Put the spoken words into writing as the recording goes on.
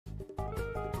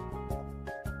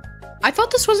I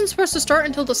thought this wasn't supposed to start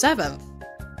until the 7th.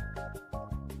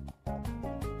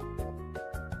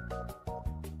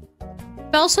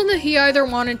 Bell said that he either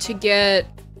wanted to get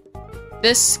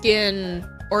this skin,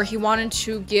 or he wanted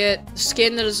to get the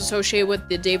skin that is associated with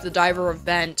the Dave the Diver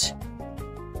event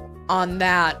on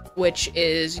that, which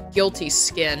is Guilty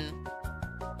skin.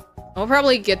 I'll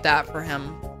probably get that for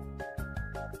him.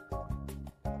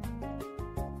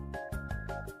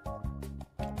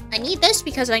 I need this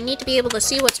because I need to be able to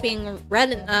see what's being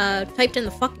read and typed in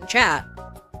the fucking chat.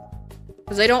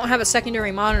 Because I don't have a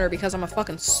secondary monitor because I'm a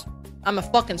fucking spud. I'm a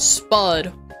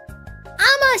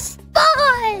spud!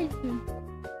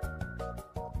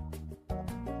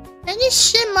 I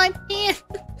just shit my pants.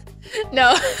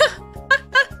 No.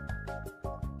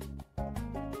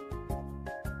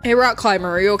 Hey, rock climber,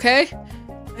 are you okay?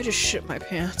 I just shit my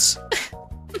pants.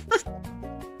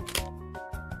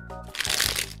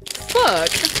 Fuck.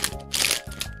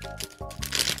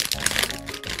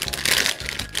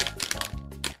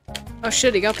 Oh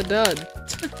shit, he got the dud.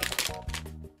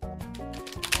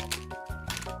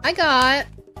 I got...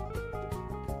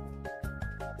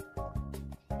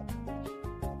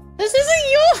 This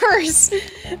isn't yours!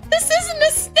 This isn't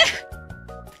a snack!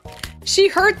 She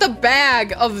heard the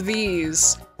bag of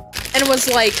these and was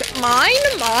like, mine?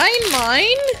 Mine?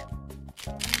 Mine?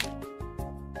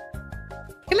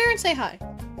 Come here and say hi.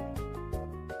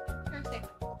 Come here and say hi.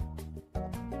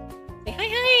 Say hi,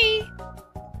 hi!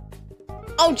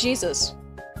 Oh, Jesus.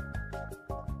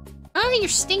 Oh, you're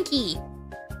stinky.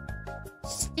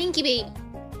 Stinky baby.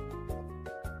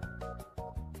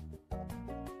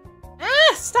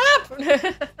 Ah, stop! Stop!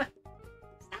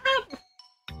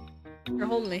 You're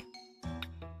holding me.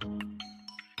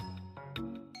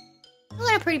 Look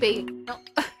at that pretty baby. No.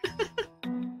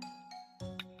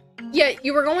 Yeah,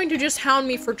 you were going to just hound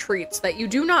me for treats that you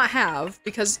do not have,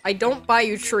 because I don't buy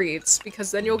you treats, because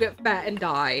then you'll get fat and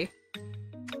die.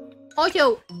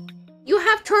 Also, you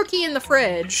have turkey in the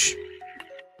fridge.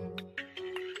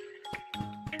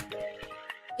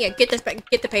 Yeah, get this back.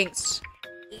 Get the paints.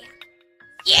 Yeah.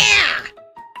 Yeah!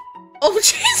 Oh,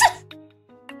 Jesus!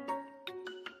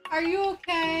 Are you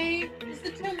okay? Is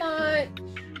it too much?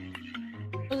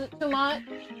 Was it too much?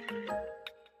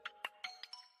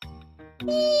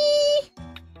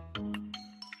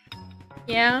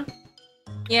 Yeah?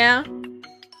 Yeah?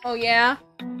 Oh, yeah?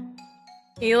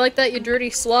 You like that, you dirty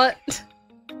slut?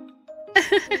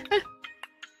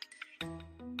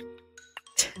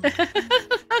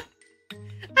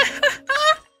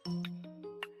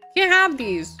 You have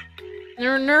these.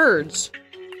 They're nerds.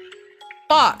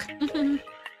 Fuck.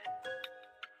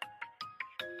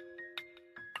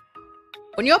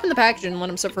 When you open the package and let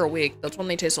them sit for a week, that's when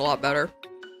they taste a lot better.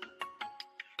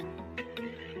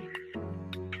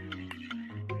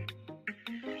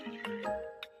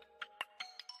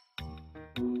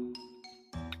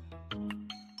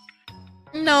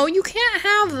 No, you can't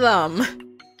have them.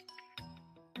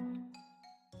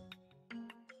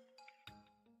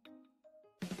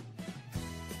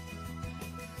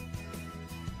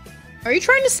 Are you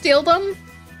trying to steal them?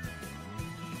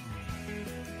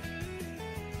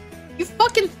 You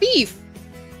fucking thief!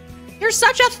 You're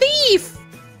such a thief!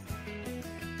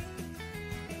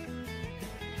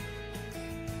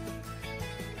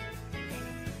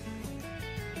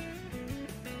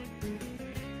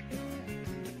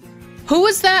 Who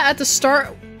was that at the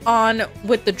start on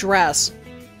with the dress?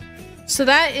 So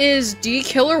that is D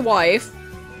Killer Wife.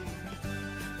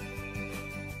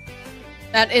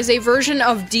 That is a version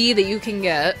of D that you can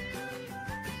get.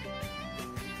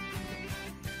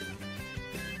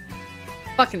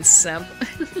 Fucking simp.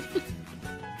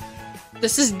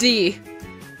 This is D.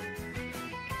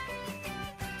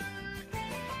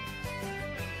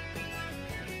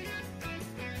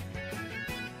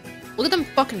 Look at them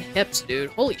fucking hips, dude.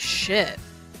 Holy shit.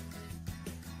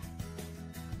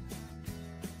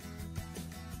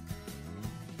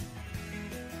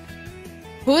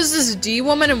 Who is this D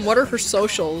woman and what are her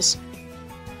socials?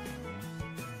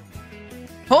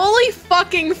 Holy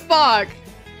fucking fuck!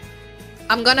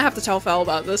 I'm gonna have to tell Fel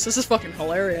about this. This is fucking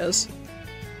hilarious.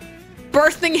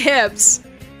 Birthing hips.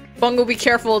 Bungle, be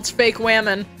careful, it's fake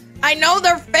women. I know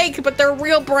they're fake, but they're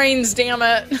real brains, damn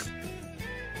it.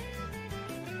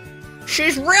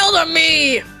 She's real to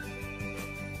me!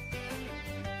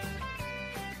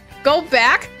 Go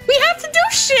back? We have to do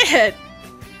shit!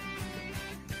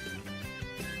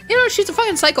 You know, she's a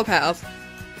fucking psychopath.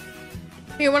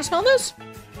 Hey, you wanna smell this?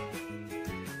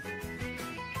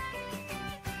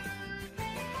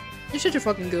 You're such a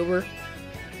fucking goober.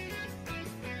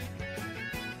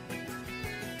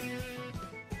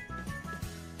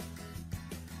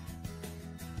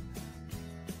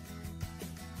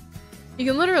 You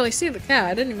can literally see the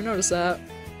cat. I didn't even notice that.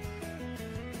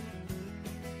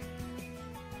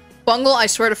 Bungle, I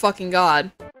swear to fucking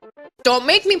God. Don't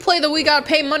make me play the we gotta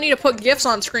pay money to put gifts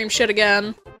on screen shit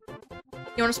again.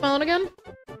 You wanna smell it again?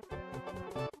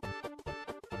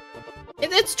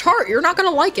 It's tart. You're not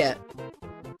gonna like it.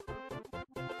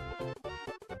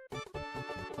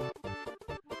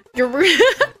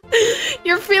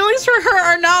 Your feelings for her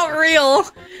are not real.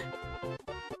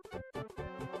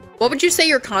 What would you say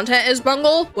your content is,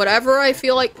 Bungle? Whatever I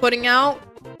feel like putting out.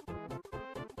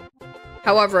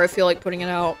 However I feel like putting it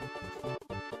out.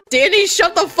 Danny,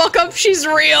 shut the fuck up, she's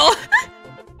real!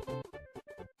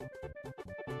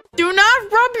 Do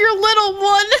not rub your little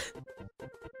one!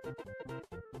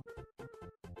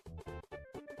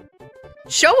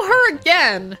 Show her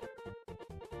again!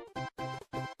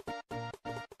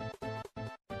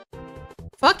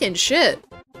 Fucking shit.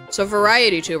 So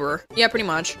variety tuber. Yeah, pretty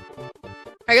much.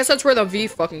 I guess that's where the V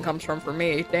fucking comes from for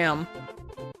me. Damn.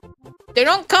 They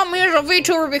don't count me as a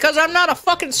VTuber because I'm not a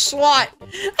fucking slut.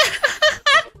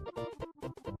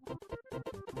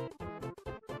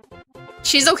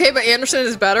 She's okay, but Anderson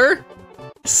is better?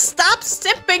 Stop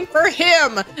stipping for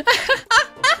him!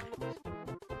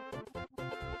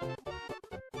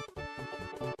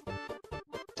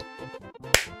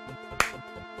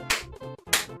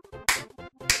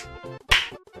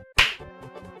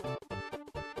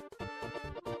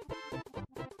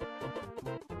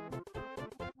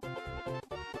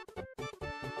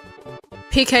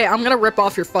 PK, I'm gonna rip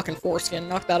off your fucking foreskin.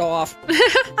 Knock that off.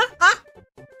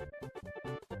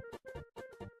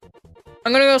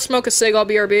 I'm gonna go smoke a cig, I'll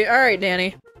BRB. Alright,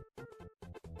 Danny.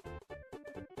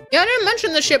 Yeah, I didn't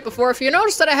mention this shit before. If you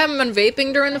notice that I haven't been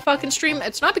vaping during the fucking stream,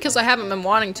 it's not because I haven't been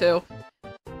wanting to.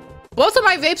 Both of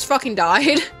my vapes fucking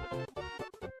died.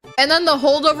 And then the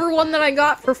holdover one that I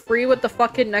got for free with the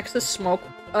fucking Nexus smoke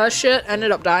shit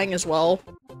ended up dying as well.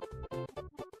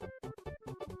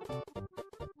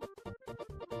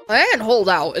 I didn't hold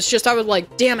out, it's just I was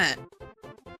like, damn it.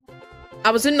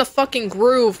 I was in the fucking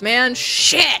groove, man.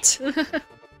 Shit! You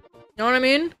know what I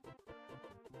mean?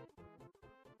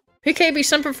 PK be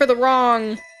simping for the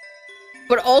wrong,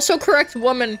 but also correct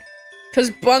woman, because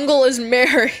Bungle is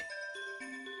married.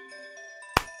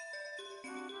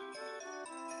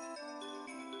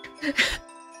 Give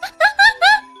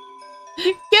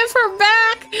her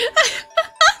back!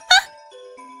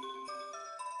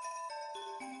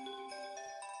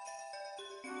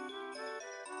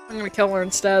 I'm gonna kill her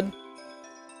instead.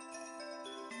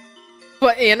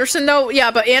 But Anderson, though? Yeah,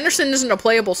 but Anderson isn't a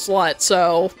playable slut,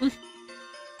 so...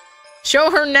 Show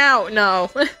her now! No.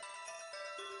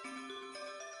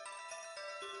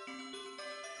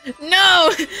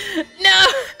 No! No!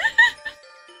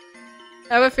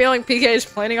 I have a feeling PK is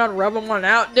planning on rubbing one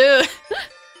out, dude.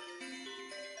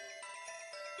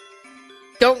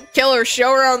 Don't kill her,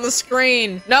 show her on the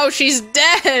screen. No, she's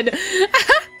dead!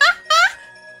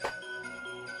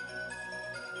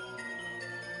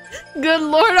 Good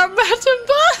lord, I'm about to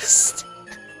bust!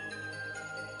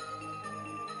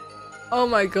 Oh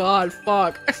my god,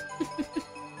 fuck.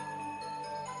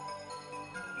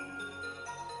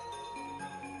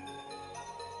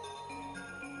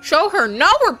 Show her.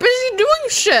 No, we're busy doing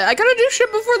shit. I gotta do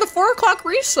shit before the 4 o'clock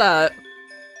reset.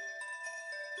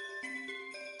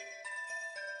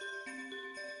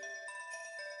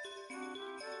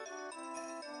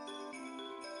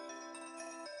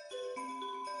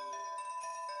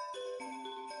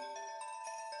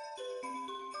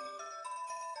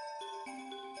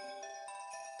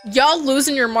 Y'all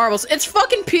losing your marbles. It's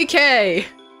fucking PK!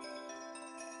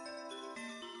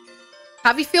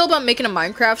 How do you feel about making a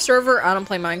Minecraft server? I don't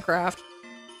play Minecraft.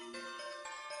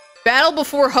 Battle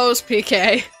before host,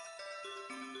 PK.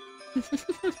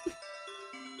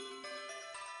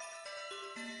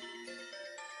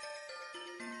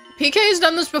 PK has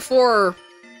done this before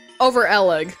over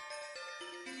Elig.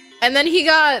 And then he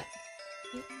got...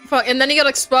 And then he got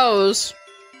exposed.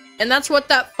 And that's what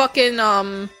that fucking,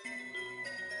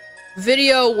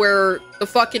 video where the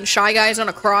fucking Shy Guy's on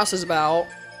a cross is about.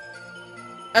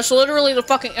 That's literally the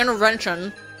fucking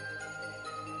intervention.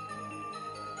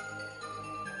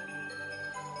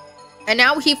 And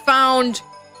now he found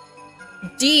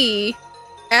D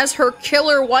as her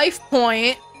killer wife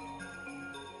point.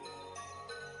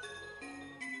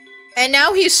 And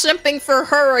now he's simping for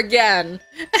her again.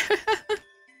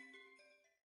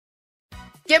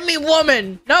 Give me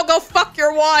woman! No, go fuck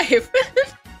your wife!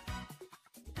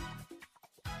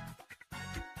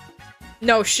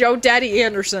 No, show Daddy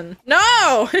Anderson.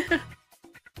 No!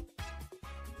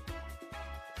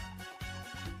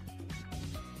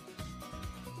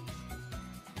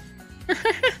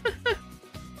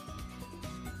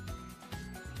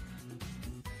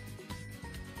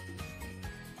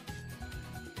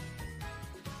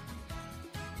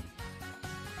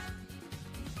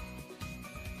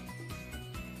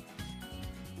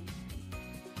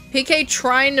 PK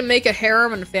trying to make a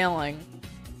harem and failing.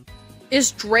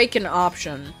 Is Drake an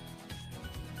option?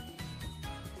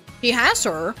 He has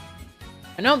her.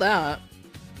 I know that.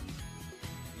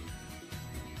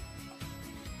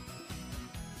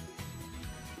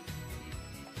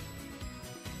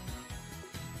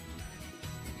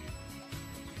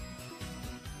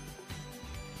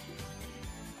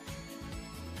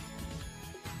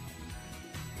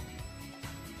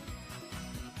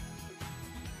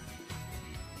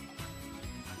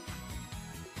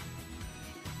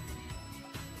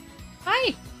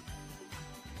 Hi!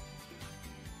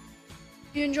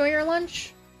 You enjoy your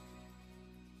lunch?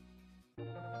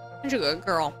 Such a good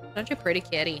girl. Such a pretty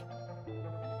kitty.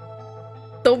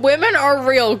 The women are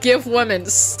real. Give women.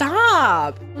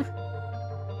 Stop!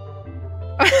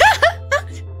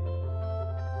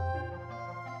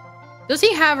 Does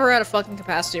he have her at a fucking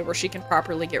capacity where she can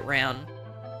properly get ran?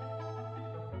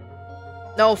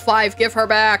 No, 5. Give her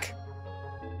back.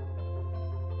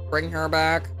 Bring her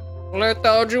back.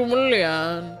 Little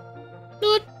Julian.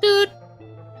 Doot doot.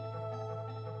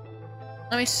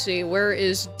 Let me see. Where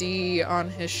is D on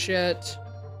his shit?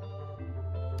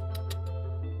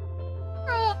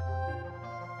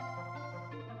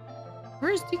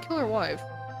 Where is D Killer Wife?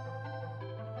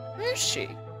 Where is she?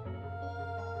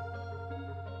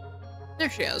 There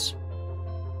she is.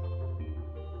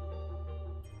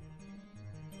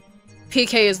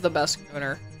 PK is the best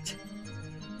gooner.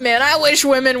 Man, I wish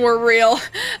women were real.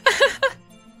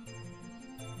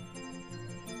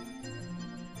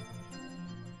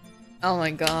 Oh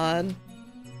my god.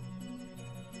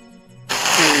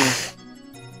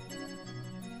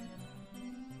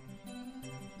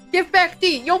 Give back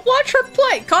D. Yo, watch her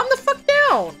play. Calm the fuck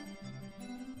down.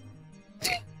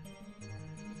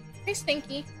 Hey,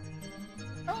 Stinky.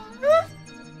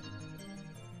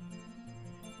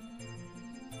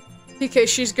 PK,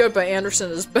 she's good, but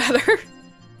Anderson is better.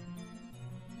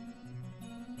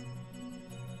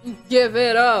 Give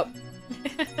it up.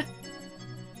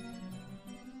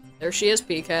 There she is,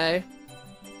 PK.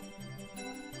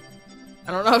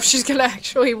 I don't know if she's gonna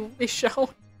actually be shown.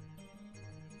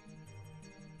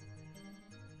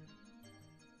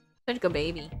 Such a good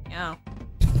baby. Yeah.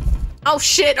 Oh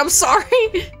shit, I'm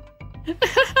sorry!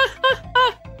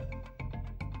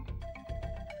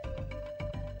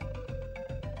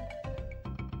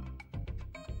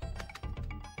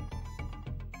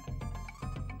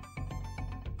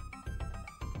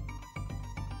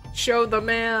 Show the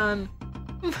man.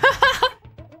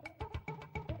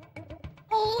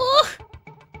 Oh.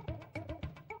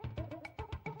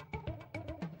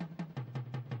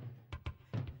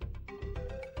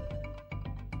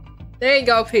 There you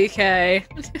go, PK.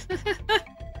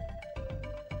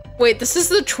 Wait, this is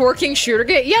the twerking shooter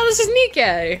game? Yeah, this is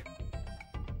NIKKE.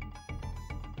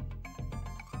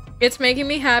 It's making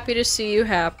me happy to see you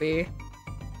happy.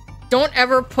 Don't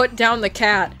ever put down the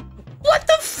cat. What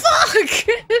the fuck?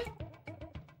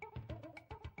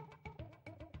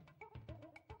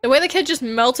 The way the kid just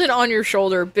melted on your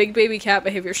shoulder, big baby cat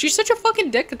behavior. She's such a fucking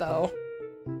dick, though.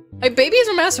 Like, baby is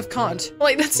a massive cunt.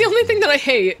 Like, that's the only thing that I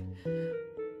hate.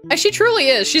 Like, she truly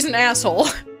is. She's an asshole.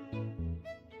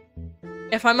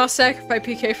 If I must sacrifice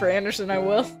PK for Anderson, I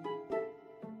will.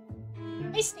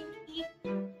 Hi, Stinky.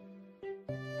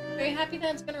 Are you happy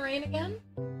that it's gonna rain again?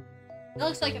 It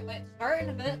looks like it might start in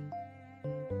a bit.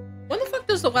 When the fuck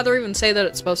does the weather even say that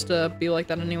it's supposed to be like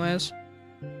that anyways?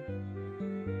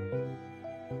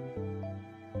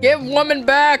 Give woman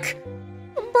back!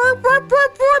 Burp, burp,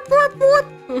 burp, burp, burp, burp.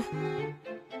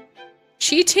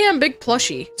 Cheetam big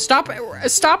plushie. Stop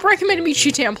recommending me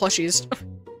Cheetam plushies.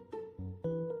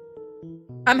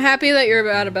 I'm happy that you're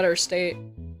at a better state.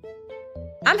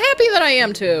 I'm happy that I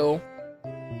am too.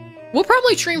 We'll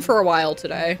probably stream for a while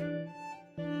today.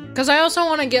 Because I also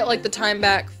want to get like the time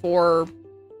back for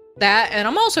that, and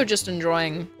I'm also just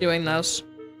enjoying doing this.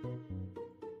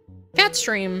 Cat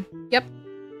stream. Yep.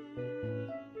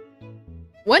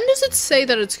 When does it say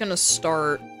that it's gonna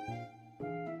start?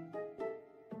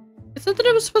 It said that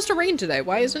it was supposed to rain today.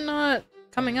 Why is it not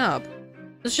coming up?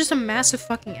 It's just a massive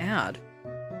fucking ad.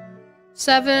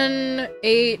 7,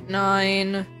 8,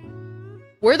 9.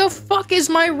 Where the fuck is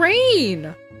my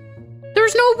rain?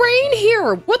 There's no rain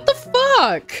here! What the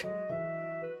fuck?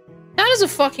 That is a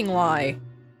fucking lie.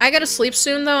 I gotta sleep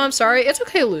soon though, I'm sorry. It's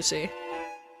okay, Lucy.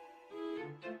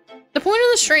 The point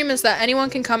of the stream is that anyone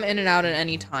can come in and out at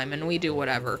any time, and we do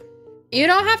whatever. You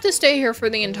don't have to stay here for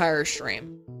the entire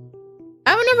stream.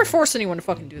 I would never force anyone to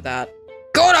fucking do that.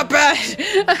 Go to bed!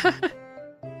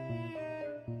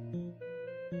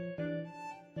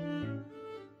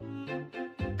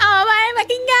 Oh my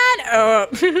fucking god! Oh.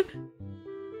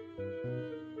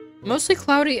 Mostly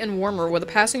cloudy and warmer with a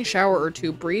passing shower or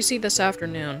two. Breezy this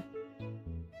afternoon.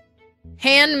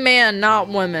 Man, not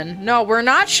women. No, we're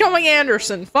not showing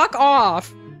Anderson. Fuck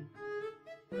off.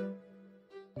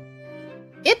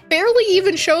 It barely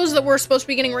even shows that we're supposed to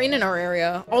be getting rain in our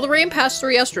area. All the rain passed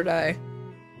through yesterday.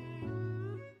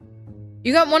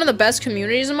 You got one of the best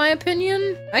communities in my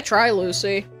opinion. I try,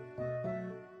 Lucy.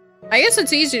 I guess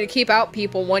it's easy to keep out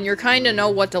people when you kinda know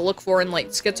what to look for in, like,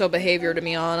 schizo behavior, to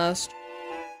be honest.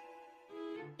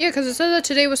 Yeah, because it said that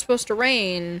today was supposed to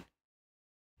rain.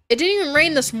 It didn't even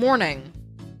rain this morning.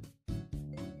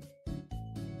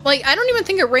 Like, I don't even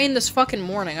think it rained this fucking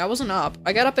morning. I wasn't up.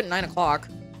 I got up at 9 o'clock.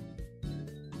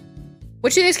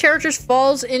 Which of these characters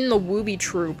falls in the Wooby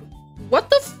troop? What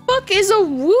the fuck is a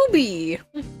Wooby?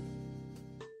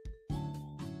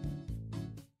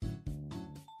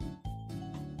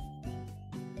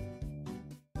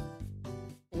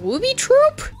 Wooby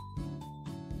troop?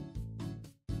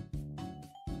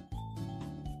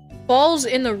 Falls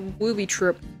in the Wooby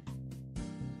troop.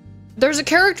 There's a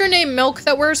character named Milk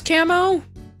that wears camo.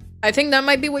 I think that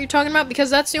might be what you're talking about because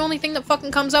that's the only thing that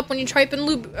fucking comes up when you type in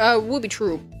Wooby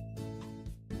troop.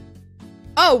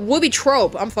 Oh, Wooby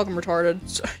trope. I'm fucking retarded.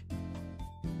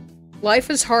 Life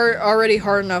is already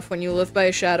hard enough when you live by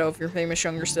a shadow of your famous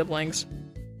younger siblings.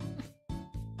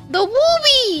 The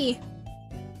Wooby!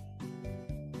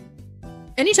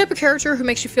 Any type of character who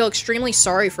makes you feel extremely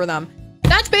sorry for them.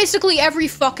 That's basically every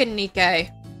fucking NIKKE.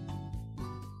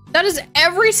 That is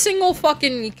every single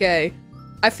fucking NIKKE.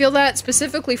 I feel that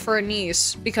specifically for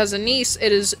Anise, because Anise,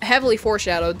 it is heavily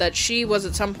foreshadowed that she was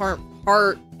at some part,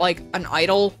 like, an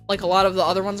idol, like a lot of the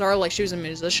other ones are, like she was a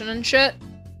musician and shit.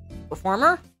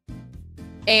 Performer.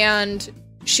 And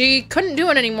she couldn't do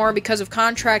it anymore because of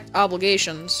contract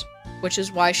obligations, which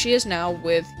is why she is now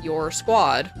with your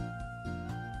squad.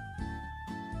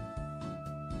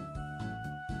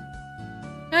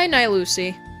 Night night,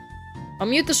 Lucy. I'll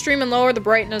mute the stream and lower the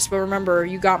brightness, but remember,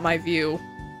 you got my view.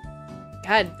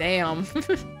 God damn.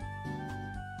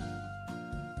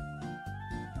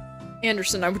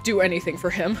 Anderson, I would do anything for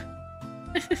him.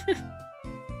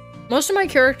 Most of my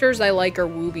characters I like are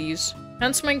Woobies.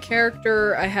 Hence my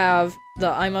character, I have the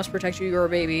I must protect you, you're a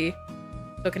baby.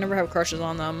 So I can never have crushes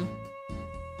on them.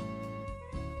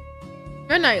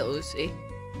 Good night, Lucy.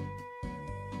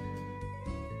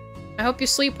 I hope you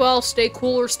sleep well, stay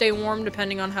cool or stay warm,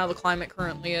 depending on how the climate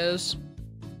currently is.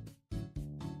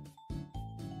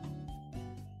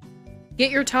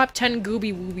 Get your top 10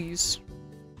 Gooby Woobies.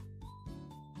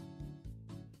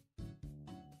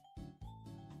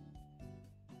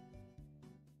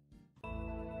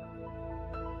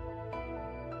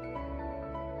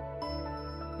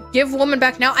 Give woman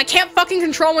back now. I can't fucking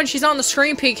control when she's on the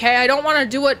screen, PK. I don't want to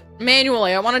do it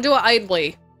manually. I want to do it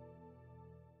idly.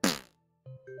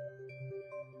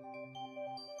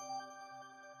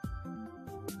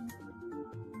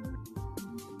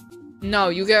 No,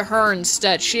 you get her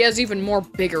instead. She has even more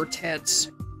bigger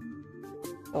tits.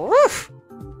 Oof.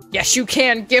 Yes, you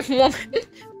can give woman.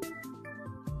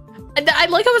 I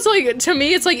like how it's like, to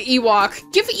me, it's like Ewok.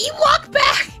 Give Ewok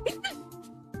back!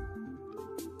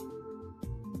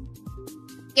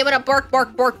 Give it a bark,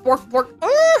 bark, bark, bark, bark.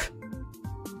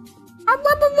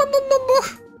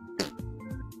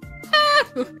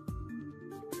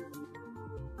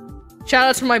 Shout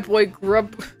out to my boy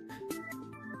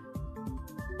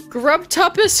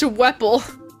Grubtupus Weppel.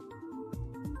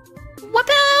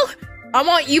 Weppel! I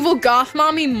want evil goth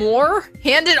mommy more?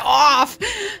 Hand it off!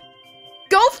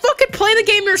 Go fucking play the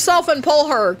game yourself and pull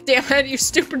her! Damn it, you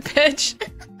stupid bitch.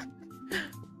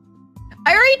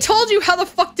 I already told you how the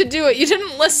fuck to do it, you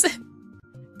didn't listen.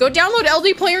 Go download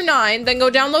LD Player 9, then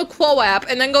go download Quo app,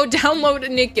 and then go download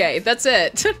NIKKE. That's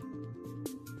it.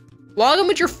 Log in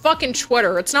with your fucking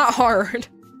Twitter, it's not hard.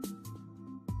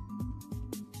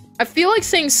 I feel like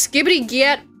saying skibbity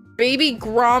get baby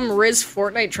Grom Riz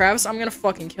Fortnite Travis. I'm gonna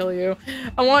fucking kill you.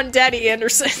 I want Daddy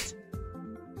Anderson.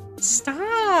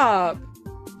 Stop.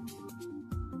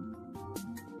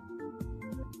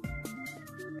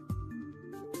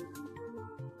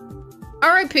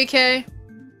 Alright, PK.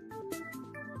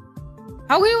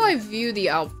 How do I view the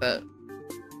outfit?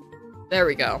 There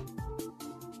we go.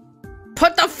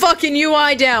 Put the fucking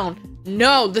UI down!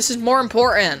 No, this is more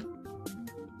important.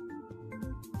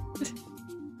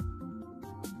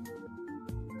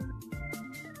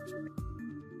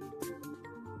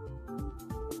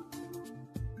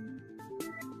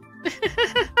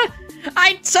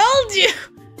 I told you!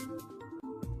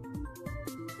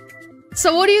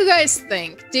 So what do you guys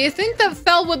think? Do you think that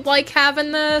Fel would like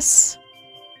having this?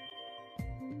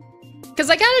 Because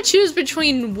I gotta choose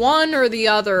between one or the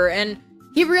other, and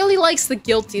he really likes the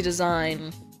guilty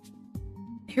design.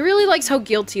 He really likes how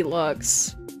guilty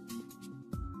looks.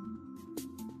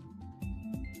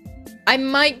 I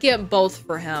might get both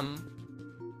for him.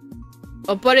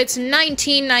 Oh, but it's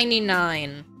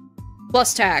 $19.99.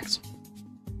 Plus tax.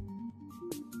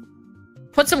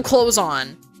 Put some clothes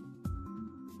on.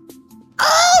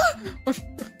 Oh!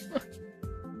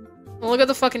 Look at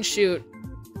the fucking shoot.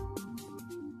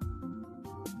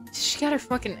 She got her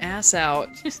fucking ass out.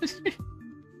 Get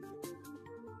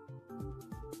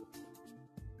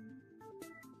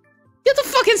the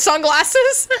fucking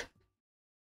sunglasses!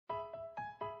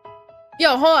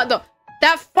 Yo, hold on, though.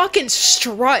 That fucking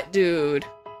strut, dude.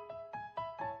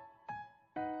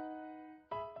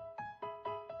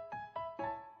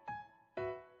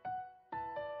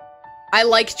 I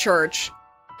like church.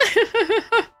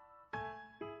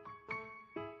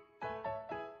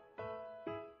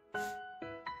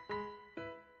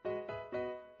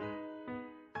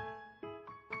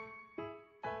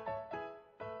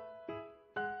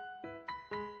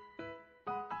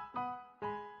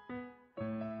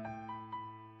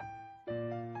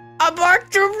 Abort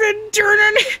to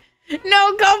return.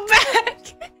 No, go back.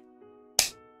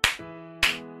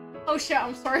 Oh shit,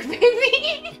 I'm sorry,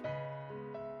 baby.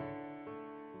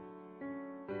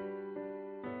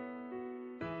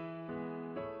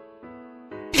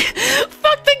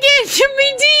 Fuck the game,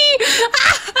 Jimmy D!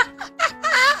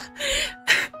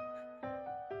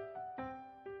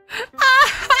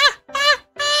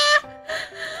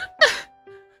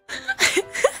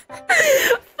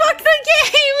 Fuck the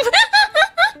game!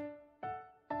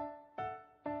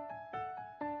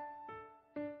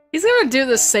 He's gonna do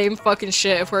the same fucking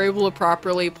shit if we're able to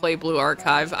properly play Blue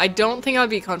Archive. I don't think I'd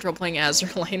be comfortable playing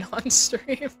Azure Lane on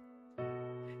stream.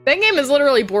 That game is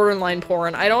literally borderline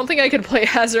porn. I don't think I could play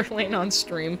Azure Lane on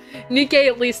stream. NIKKE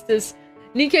at least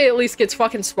gets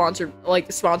fucking sponsored,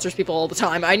 like, sponsors people all the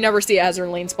time. I never see Azure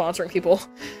Lane sponsoring people.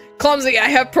 Clumsy, I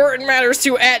have important matters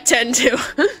to attend to.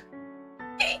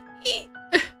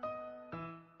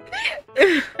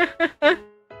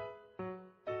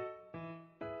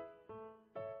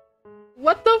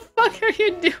 What the fuck are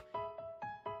you doing?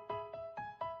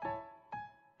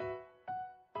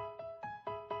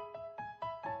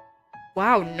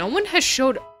 Wow, no one has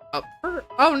showed up for—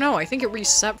 oh no, I think it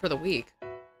reset for the week.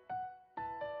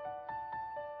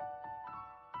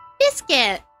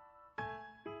 Biscuit!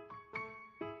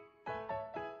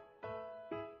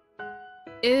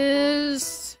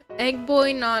 Is Egg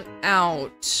Boy not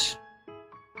out?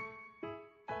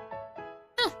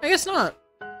 Oh, I guess not.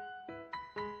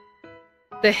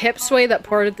 The hip sway that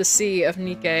parted the sea of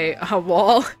NIKKE, a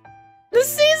wall. The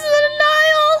season of the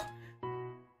Nile!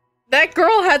 That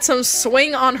girl had some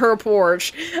swing on her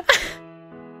porch.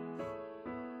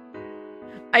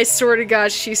 I swear to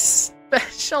God, she's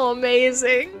special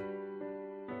amazing.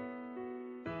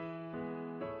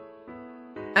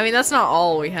 I mean, that's not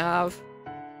all we have.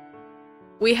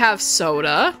 We have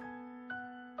Soda.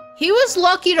 He was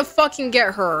lucky to fucking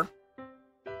get her.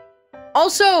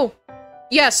 Also,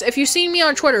 yes, if you've seen me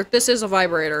on Twitter, this is a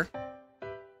vibrator.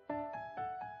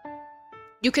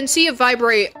 You can see it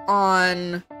vibrate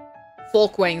on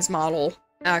Folkwang's model,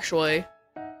 actually.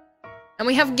 And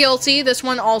we have Guilty. This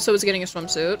one also is getting a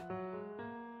swimsuit.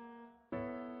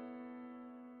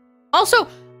 Also,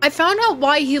 I found out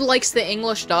why he likes the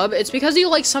English dub. It's because he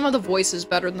likes some of the voices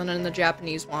better than in the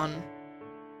Japanese one.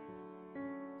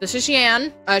 This is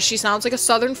Yan. She sounds like a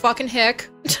southern fucking hick.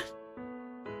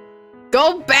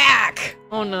 Go back!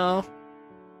 Oh no.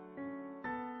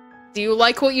 Do you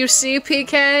like what you see,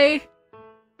 PK?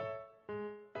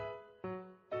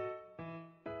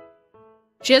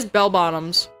 She has bell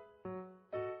bottoms.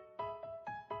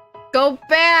 Go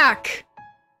back!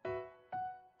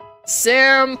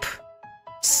 Simp!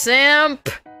 Simp!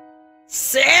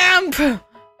 Simp!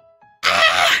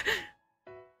 Ah!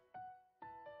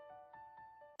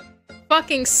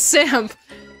 Fucking simp!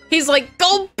 He's like,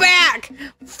 go back!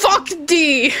 Fuck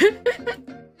D!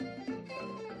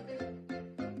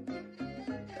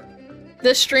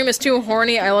 This stream is too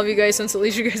horny. I love you guys since at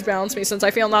least you guys balance me since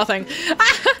I feel nothing.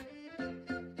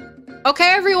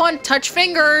 Okay, everyone, touch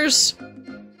fingers.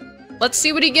 Let's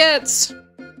see what he gets. Are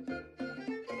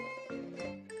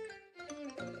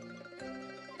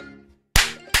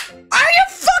you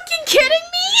fucking kidding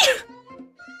me?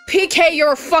 PK,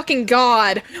 you're a fucking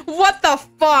god. What the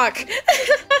fuck?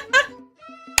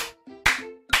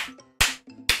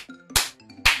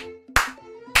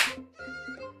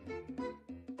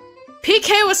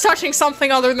 PK was touching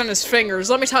something other than his fingers,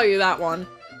 let me tell you that one.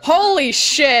 Holy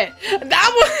shit!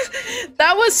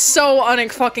 That was so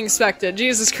unfucking expected,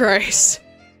 Jesus Christ.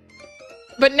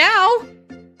 But now,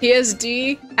 he has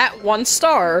D at 1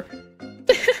 star.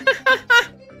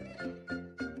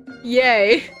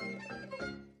 Yay.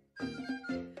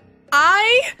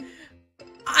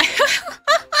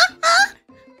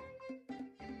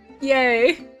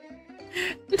 Yay.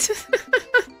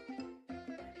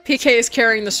 PK is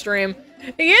carrying the stream.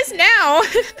 He is now!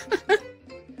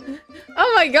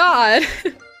 Oh my god.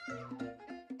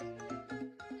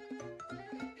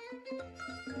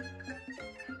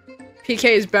 PK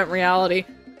is bent reality.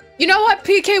 You know what,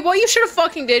 PK? What you should have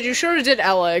fucking did, you should have did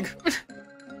Eleg.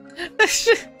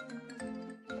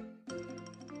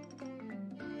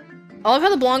 I love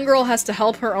how the blonde girl has to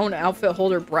help her own outfit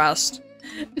hold her breast.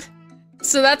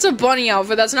 So that's a bunny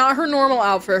outfit. That's not her normal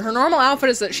outfit. Her normal outfit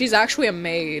is that she's actually a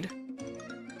maid.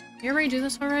 You already do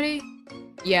this already?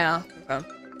 Yeah. Okay.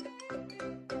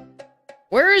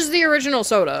 Where is the original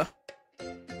soda?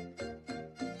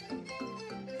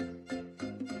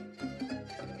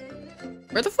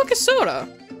 Where the fuck is soda?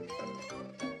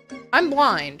 I'm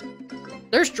blind.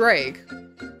 There's Drake.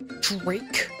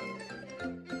 Drake?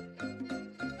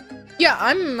 Yeah,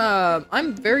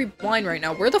 I'm very blind right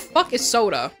now. Where the fuck is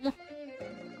soda?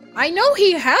 I know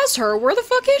he has her. Where the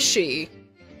fuck is she?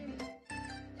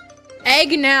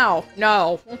 Egg now.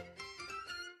 No.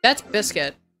 That's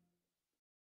Biscuit.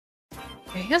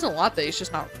 He has a lot that he's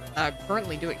just not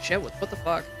currently doing shit with. What the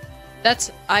fuck?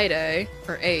 That's Ide,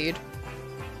 or Aid.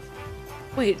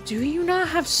 Wait, do you not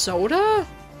have soda?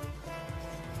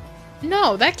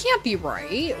 No, that can't be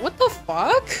right. What the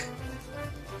fuck?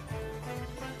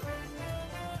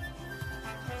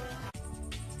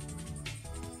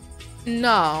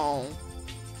 No.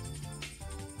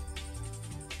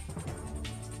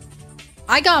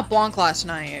 I got Blanc last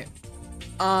night.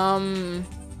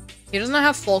 He doesn't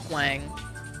have Folklang.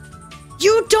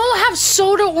 You don't have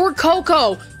soda or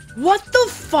cocoa! What the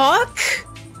fuck?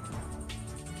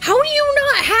 How do you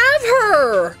not have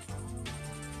her?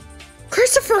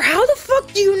 Christopher, how the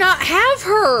fuck do you not have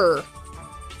her?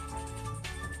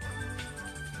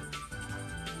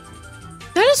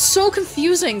 That is so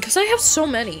confusing, because I have so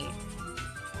many.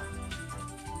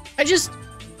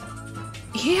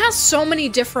 He has so many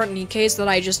different Nikkes that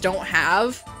I just don't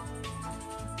have.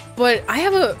 But I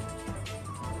have a...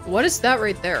 What is that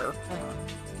right there? Hold on.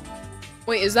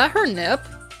 Wait, is that her nip?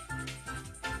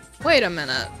 Wait a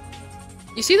minute.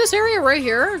 You see this area right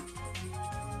here?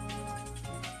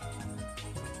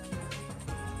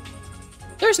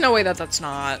 There's no way that that's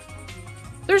not.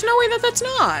 There's no way that that's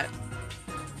not.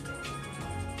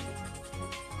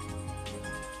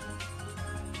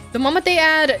 The moment they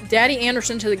add Daddy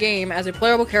Anderson to the game as a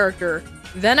playable character,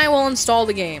 then I will install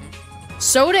the game.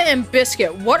 Soda and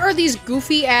Biscuit. What are these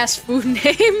goofy ass food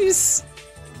names?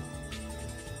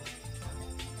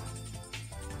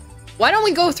 Why don't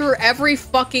we go through every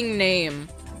fucking name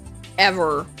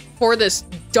ever for this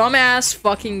dumbass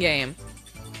fucking game?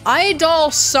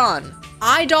 Idol Sun,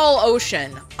 Idol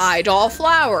Ocean, Idol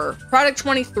Flower, Product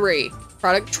 23,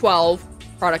 Product 12,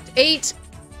 Product 8,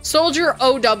 Soldier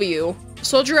OW,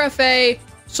 Soldier FA,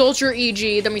 Soldier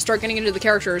EG, then we start getting into the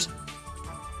characters.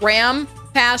 Ram,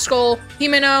 Pascal,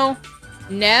 Himeno,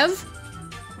 Nev,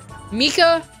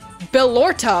 Mika,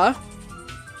 Belorta,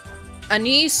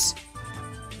 Anise,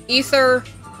 Ether,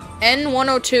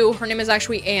 N102, her name is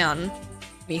actually Anne,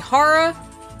 Mihara,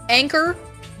 Anchor,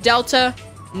 Delta,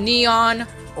 Neon,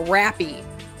 Rappy.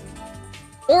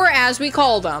 Or as we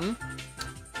call them,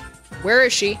 where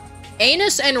is she?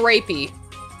 Anus and Rapey.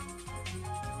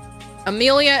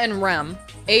 Amelia and Rem,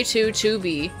 A2,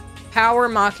 2B, Power,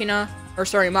 Machina, or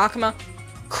sorry, Makima,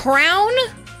 Crown?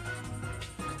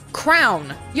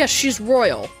 Crown. Yes, she's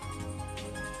royal.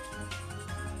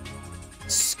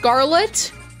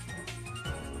 Scarlet?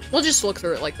 We'll just look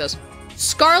through it like this.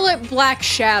 Scarlet Black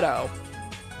Shadow.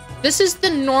 This is the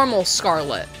normal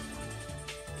Scarlet.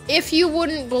 If you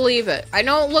wouldn't believe it. I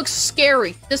know it looks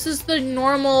scary. This is the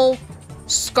normal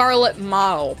Scarlet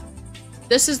model.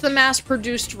 This is the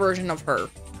mass-produced version of her.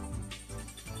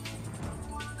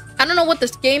 I don't know what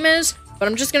this game is, but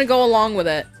I'm just gonna go along with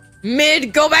it.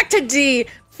 Mid, go back to D!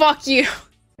 Fuck you!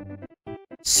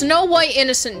 Snow White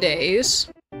Innocent Days.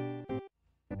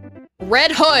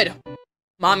 Red Hood!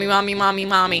 Mommy, mommy, mommy,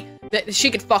 mommy.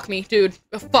 She could fuck me, dude.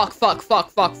 Fuck, fuck,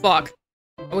 fuck, fuck, fuck.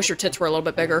 I wish her tits were a little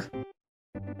bit bigger.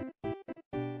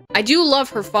 I do love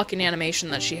her fucking animation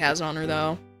that she has on her,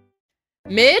 though.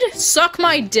 Mid, suck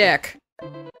my dick.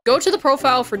 Go to the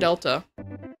profile for Delta.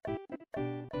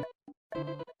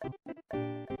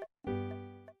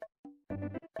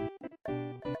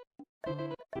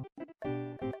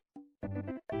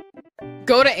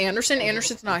 Go to Anderson.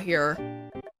 Anderson's not here.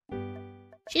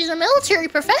 She's a military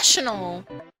professional.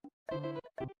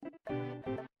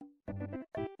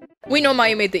 We know why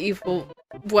you made the evil...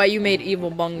 Why you made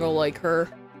evil Bungle like her.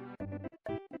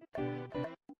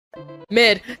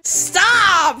 Mid.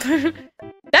 Stop!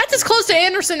 That's as close to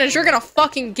Anderson as you're gonna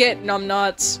fucking get,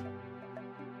 numbnuts.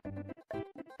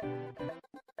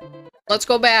 Let's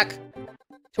go back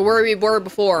to where we were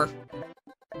before.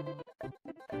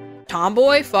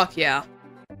 Tomboy? Fuck yeah.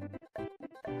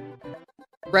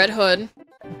 Red Hood.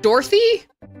 Dorothy?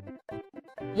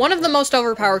 One of the most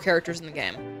overpowered characters in the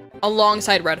game.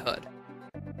 Alongside Red Hood.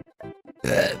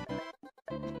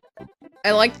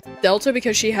 I like Delta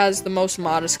because she has the most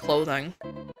modest clothing.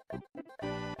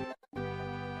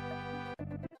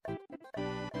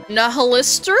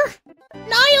 Nihilister?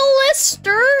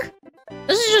 Nihilister?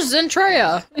 This is just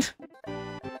Zentrea.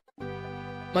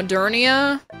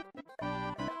 Modernia.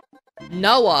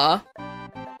 Noah.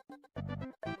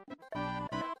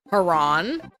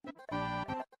 Haran.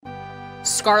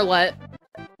 Scarlet.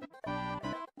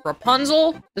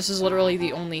 Rapunzel. This is literally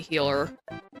the only healer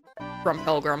from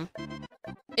Pilgrim.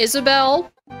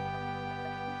 Isabel.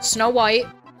 Snow White.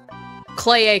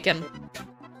 Clay Aiken.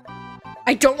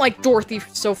 I don't like Dorothy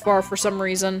so far for some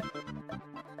reason.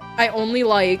 I only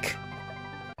like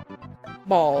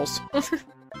balls.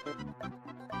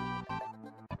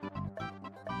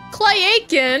 Clay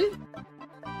Aiken?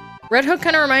 Red Hood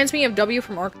kind of reminds me of W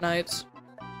from Arknights.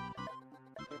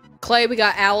 Clay, we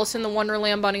got Allison, the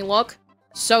Wonderland Bunny look.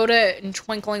 Soda and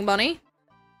Twinkling Bunny.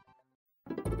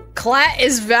 Clat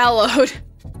is Vallowed.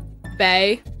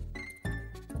 Bay.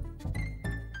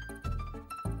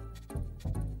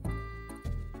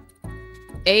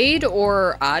 Aid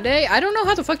or Ade? I don't know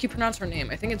how the fuck you pronounce her name.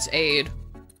 I think it's Aid.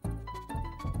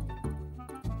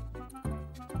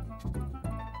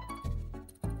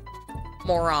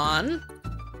 Moron.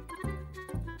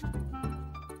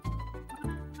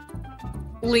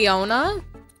 Leona?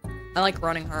 I like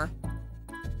running her.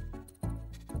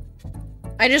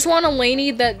 I just want a Laney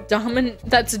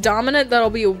that's dominant that'll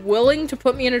be willing to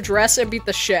put me in a dress and beat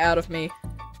the shit out of me.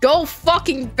 Go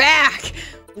fucking back!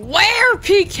 Where,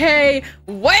 PK?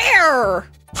 Where?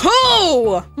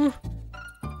 Who?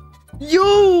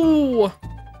 You!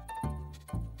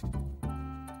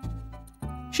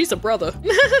 She's a brother.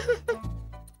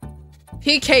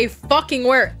 PK fucking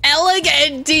where?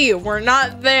 Elegant D! We're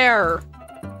not there.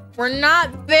 We're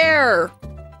not there.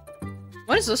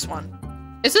 What is this one?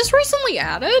 Is this recently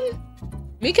added?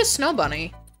 Mika's Snow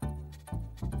Bunny.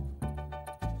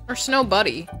 Or Snow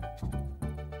Buddy.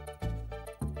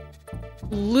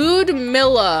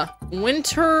 Ludmilla,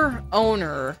 Winter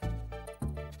Owner.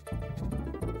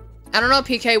 I don't know,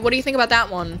 PK. What do you think about that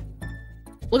one?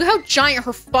 Look at how giant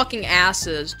her fucking ass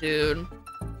is, dude.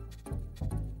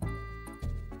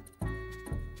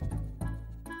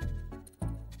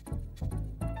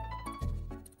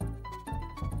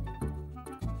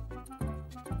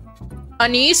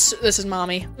 Anise, this is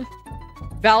mommy.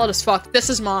 Valid as fuck. This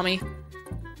is mommy.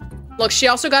 Look, she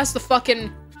also got the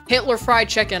fucking Hitler fried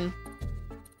chicken.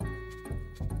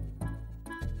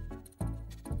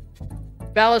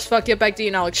 Valid as fuck, get back to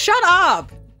you now. Like, shut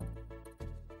up!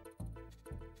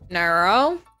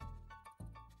 Narrow.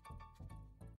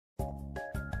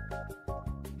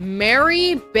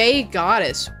 Mary Bay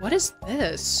Goddess. What is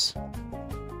this?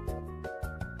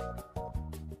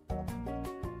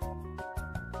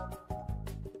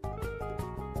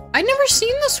 I've never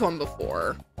seen this one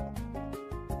before.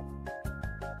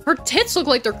 Her tits look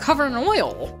like they're covered in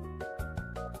oil.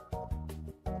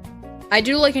 I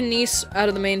do like a niece out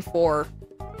of the main four.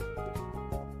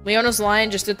 Leona's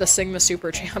Lion just did the Sing the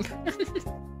Super Champ.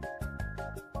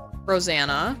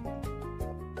 Rosanna.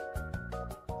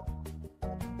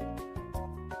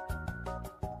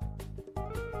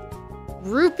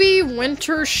 Rupee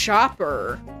Winter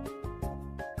Shopper.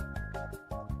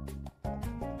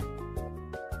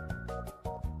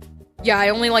 Yeah, I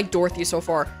only like Dorothy so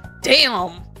far.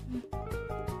 Damn!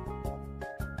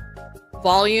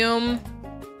 Volume.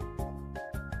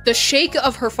 The shake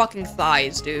of her fucking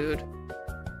thighs, dude.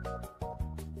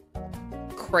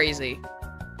 Crazy.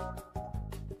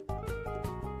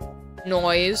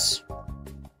 Noise.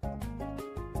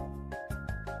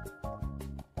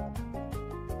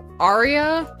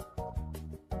 Aria?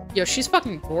 Yo, she's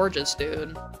fucking gorgeous,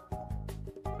 dude.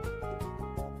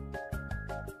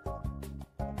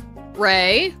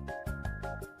 Ray.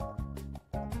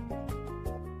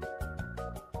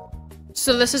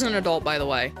 So this is an adult, by the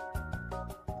way.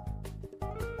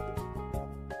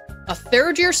 A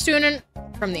third-year student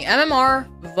from the MMR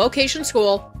vocation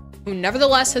school who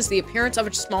nevertheless has the appearance of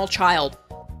a small child.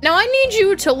 Now I need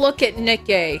you to look at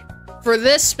NIKKE for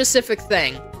this specific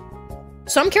thing.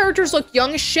 Some characters look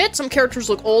young as shit, some characters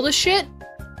look old as shit.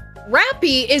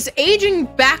 Rappy is aging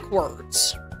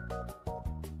backwards.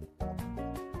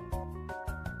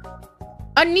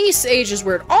 A niece age is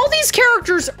weird. All these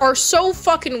characters are so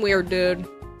fucking weird, dude.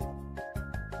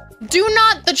 Do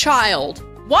not the child.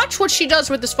 Watch what she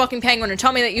does with this fucking penguin and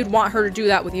tell me that you'd want her to do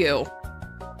that with you.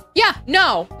 Yeah,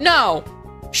 no, no.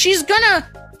 She's gonna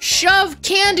shove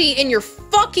candy in your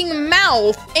fucking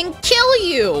mouth and kill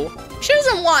you. She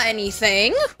doesn't want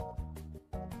anything.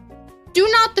 Do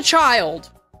not the child.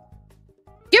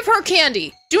 Give her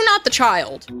candy. Do not the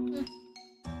child.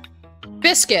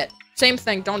 Biscuit. Same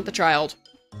thing, don't the child.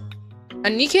 A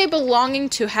NIKKE belonging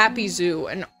to Happy Zoo,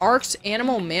 an ARC's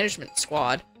animal management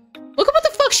squad. Look at what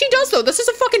the fuck she does, though. This is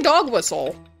a fucking dog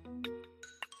whistle.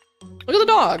 Look at the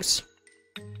dogs.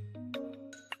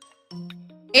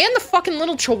 And the fucking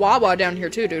little chihuahua down here,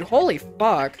 too, dude. Holy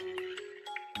fuck.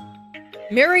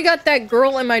 Mary got that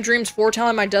girl in my dreams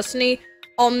foretelling my destiny.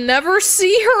 I'll never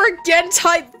see her again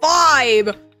type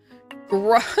vibe.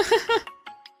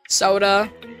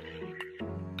 Soda.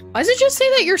 Why does it just say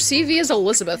that your CV is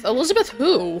Elizabeth? Elizabeth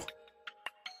who?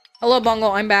 Hello,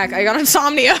 Bungle. I'm back. I got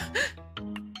insomnia.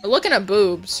 We're looking at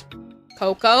boobs.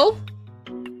 Coco?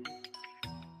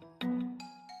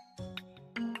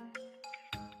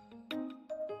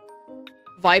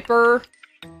 Viper?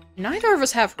 Neither of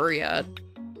us have her yet.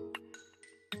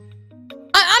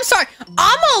 I'm sorry.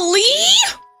 Amelie?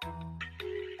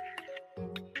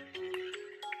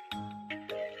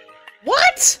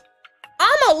 What?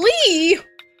 Amelie?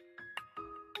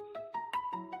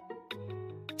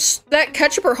 That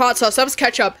ketchup or hot sauce? That was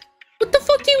ketchup. What the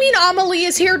fuck do you mean Amelie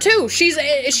is here too? She's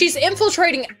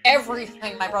infiltrating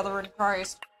everything, my brother in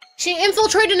Christ. She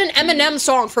infiltrated an Eminem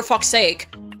song, for fuck's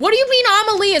sake. What do you mean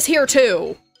Amelie is here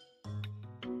too?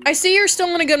 I see you're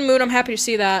still in a good mood. I'm happy to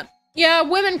see that. Yeah,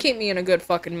 women keep me in a good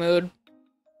fucking mood.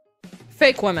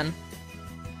 Fake women.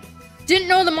 Didn't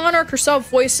know the Monarch herself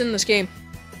voiced in this game.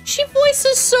 She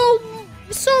voices so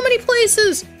many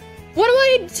places. What do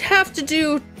I have to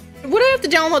do? What do I have to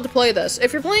download to play this?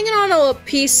 If you're playing it on a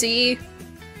PC,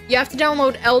 you have to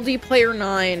download LD Player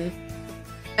 9.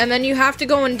 And then you have to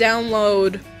go and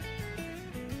download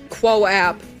Quo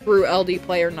app through LD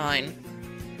Player 9.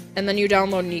 And then you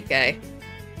download NIKKE.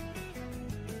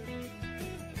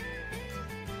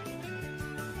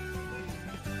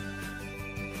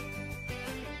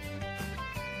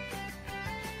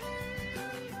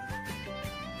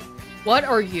 What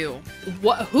are you?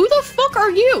 What? Who the fuck are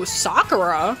you?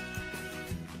 Sakura?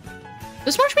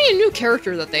 This must be a new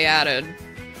character that they added.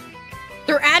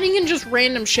 They're adding in just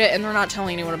random shit and they're not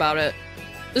telling anyone about it.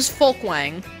 This is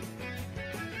Folkwang.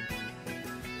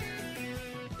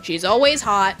 She's always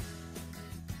hot.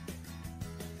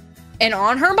 And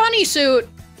on her bunny suit,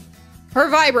 her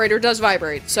vibrator does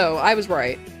vibrate, so I was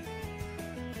right.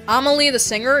 Amelie the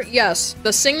singer? Yes.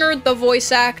 The singer, the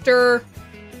voice actor,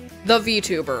 the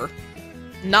VTuber.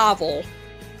 Novel.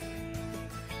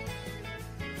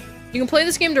 You can play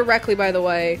this game directly, by the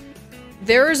way.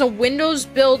 There is a Windows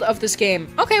build of this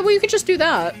game. Okay, well, you could just do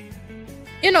that.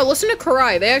 You know, listen to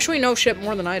Karai. They actually know shit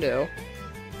more than I do.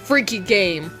 Freaky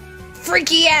game.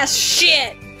 Freaky ass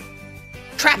shit!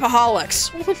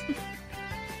 Trapaholics.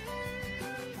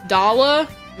 Dala?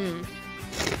 Mm.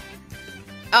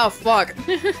 Oh, fuck.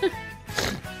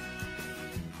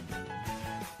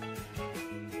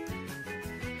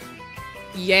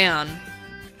 Yan.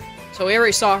 So we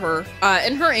already saw her.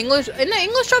 In the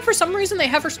English dub, for some reason, they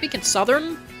have her speaking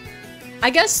Southern. I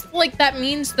guess, like, that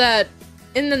means that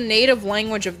in the native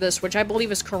language of this, which I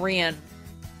believe is Korean,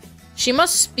 she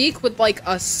must speak with, like,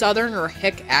 a Southern or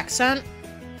hick accent.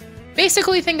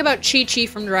 Basically, think about Chi-Chi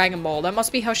from Dragon Ball. That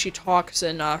must be how she talks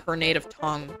in, her native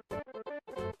tongue.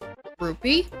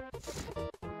 Rupee?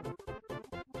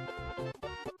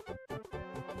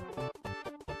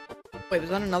 Wait, was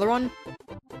that another one?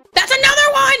 That's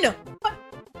another one!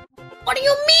 What do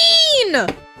you mean?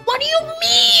 What do you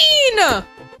mean?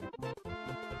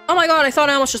 Oh my god, I thought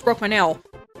I almost just broke my nail.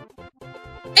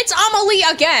 It's Amelie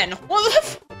again!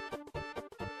 What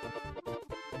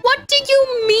do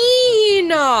you mean?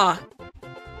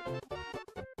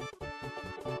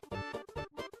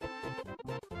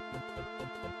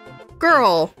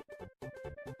 Girl.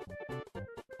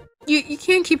 You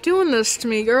can't keep doing this to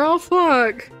me, girl.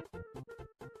 Fuck.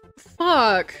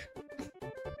 Fuck.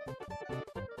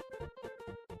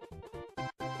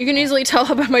 You can easily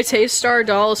tell about my taste. Star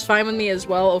Doll is fine with me as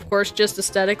well. Of course, just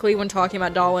aesthetically when talking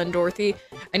about Dala and Dorothy.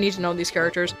 I need to know these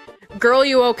characters. Girl,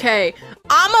 you okay?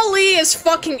 Amelie is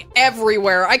fucking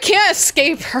everywhere. I can't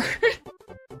escape her.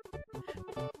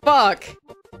 Fuck.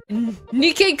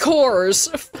 NIKKE cores.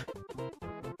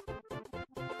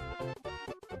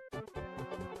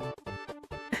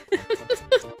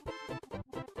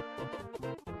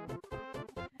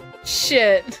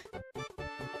 Shit.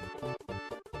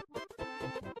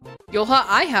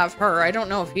 I have her. I don't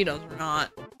know if he does or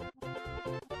not.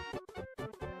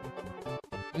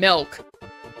 Milk.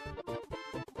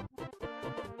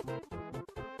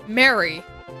 Mary.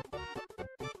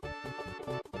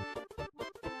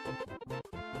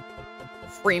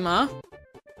 Freema.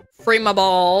 Freema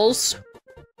balls.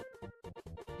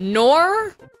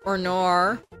 Nor? Or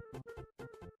Nor?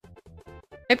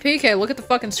 Hey PK, look at the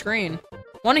fucking screen.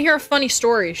 Want to hear a funny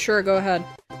story? Sure, go ahead.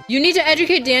 You need to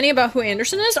educate Danny about who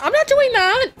Anderson is? I'm not doing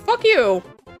that! Fuck you!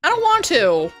 I don't want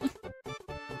to!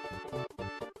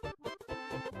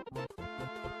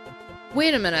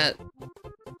 Wait a minute.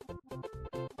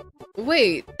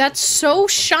 Wait, that's so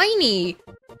shiny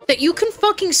that you can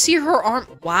fucking see her arm.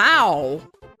 Wow.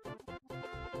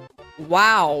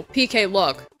 Wow. PK,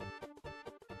 look.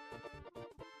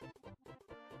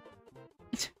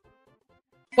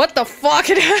 What the fuck?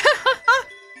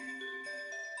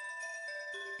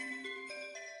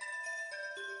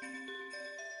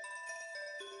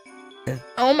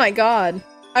 Oh my god.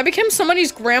 I became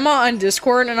somebody's grandma on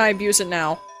Discord and I abuse it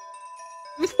now.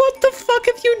 What the fuck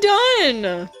have you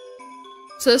done?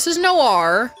 So this is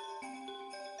Noir.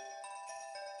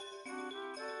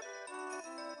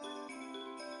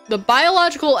 The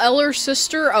biological elder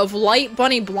sister of Light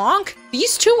Bunny Blanc?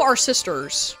 These two are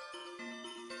sisters.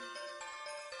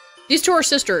 These two are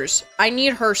sisters. I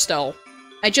need her still.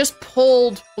 I just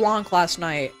pulled Blanc last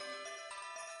night.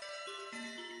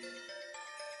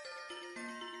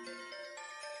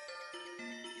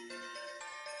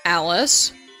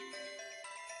 Alice.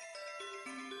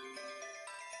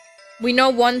 We know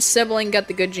one sibling got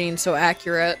the good genes, so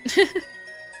accurate.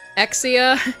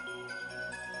 Exia.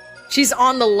 She's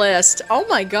on the list. Oh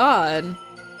my god.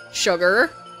 Sugar.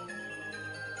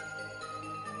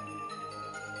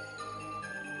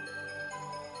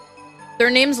 Their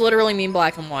names literally mean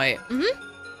black and white.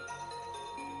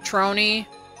 Trony.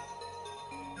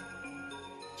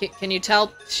 Can you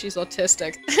tell she's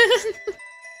autistic?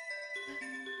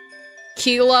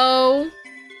 Kilo.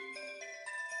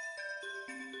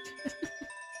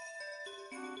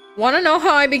 Wanna know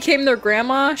how I became their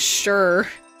grandma? Sure.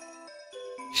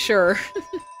 Sure.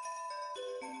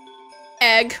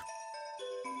 Egg.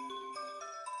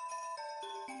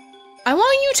 I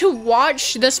want you to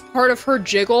watch this part of her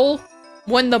jiggle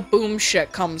when the boom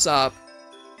shit comes up.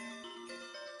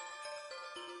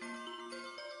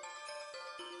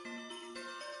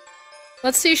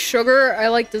 Let's see Sugar. I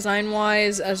like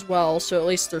design-wise as well, so at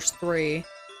least there's 3.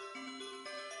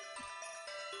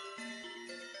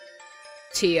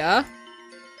 Tia.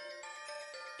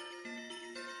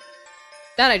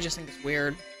 That I just think is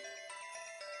weird.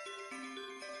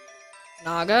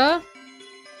 Naga.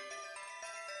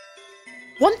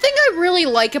 One thing I really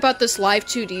like about this live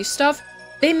 2D stuff,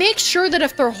 they make sure that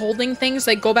if they're holding things,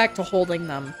 they go back to holding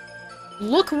them.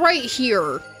 Look right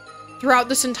here throughout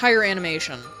this entire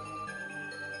animation.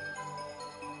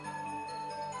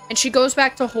 And she goes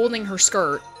back to holding her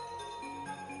skirt.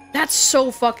 That's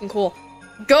so fucking cool.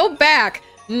 Go back!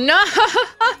 No!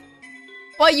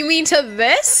 What, you mean to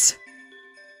this?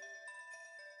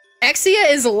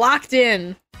 Exia is locked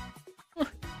in.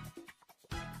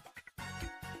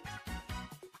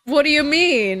 What do you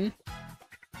mean?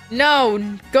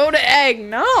 No, go to Egg,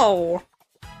 no!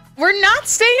 We're not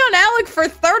staying on Alec for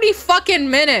 30 fucking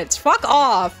minutes! Fuck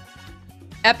off!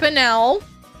 Epinel.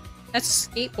 That's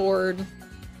skateboard.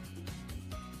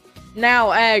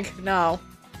 Now, Egg, no.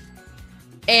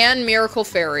 And Miracle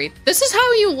Fairy. This is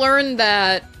how you learn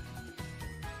that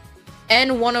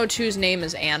N102's name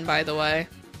is Anne, by the way.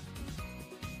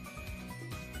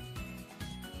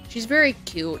 She's very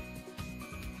cute.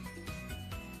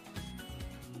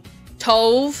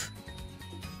 Tove.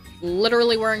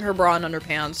 Literally wearing her bra and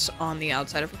underpants on the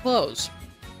outside of her clothes.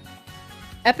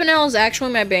 Epinel is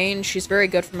actually my bane. She's very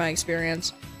good from my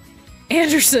experience.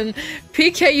 Anderson.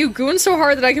 PK, you goon so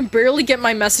hard that I can barely get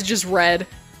my messages read.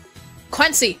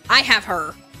 Quincy, I have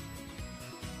her.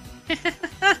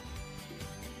 I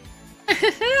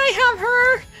have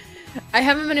her. I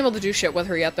haven't been able to do shit with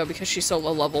her yet, though, because she's so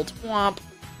low-leveled. Womp.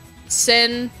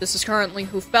 Sin. This is currently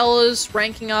who Fella's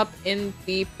ranking up in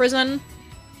the prison.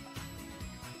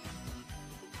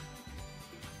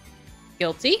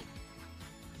 Guilty.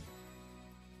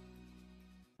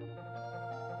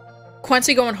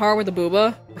 Quincy going hard with the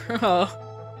booba.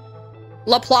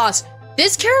 Laplace.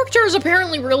 This character is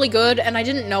apparently really good, and I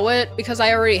didn't know it because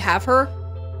I already have her.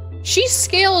 She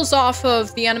scales off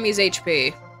of the enemy's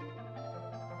HP.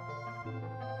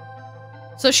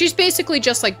 So she's basically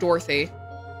just like Dorothy.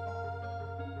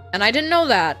 And I didn't know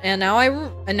that, and now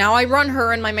I run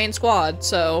her in my main squad,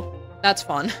 so that's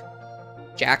fun.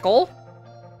 Jackal.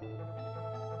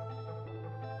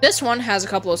 This one has a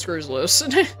couple of screws loose.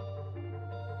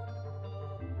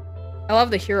 I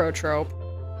love the hero trope.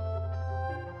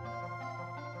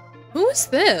 Who is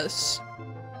this?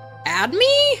 Add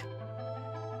me?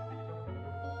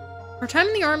 Her time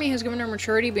in the army has given her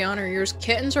maturity beyond her years.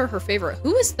 Kittens are her favorite.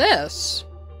 Who is this?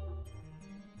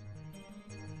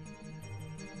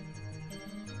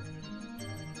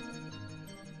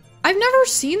 I've never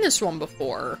seen this one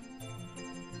before.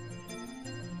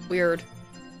 Weird.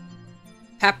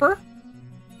 Pepper?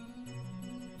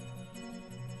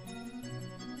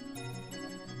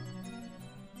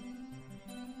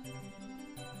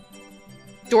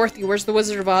 Dorothy, where's the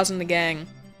Wizard of Oz and the gang?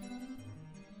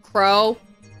 Crow?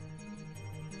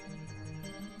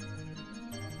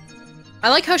 I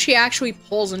like how she actually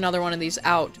pulls another one of these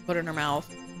out to put in her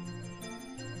mouth.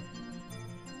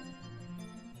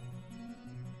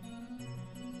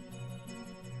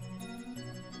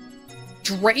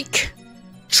 Drake.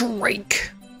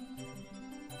 Drake.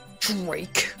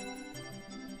 Drake.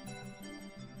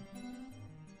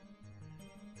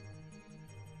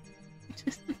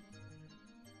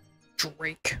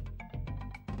 Drake.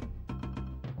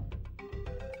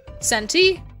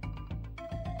 Senti?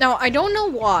 Now, I don't know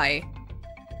why.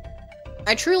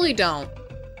 I truly don't.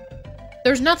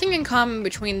 There's nothing in common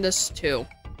between this two.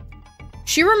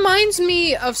 She reminds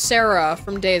me of Sarah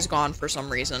from Days Gone for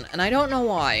some reason, and I don't know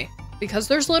why. Because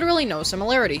there's literally no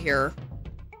similarity here.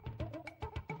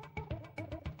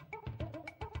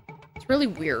 It's really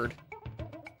weird.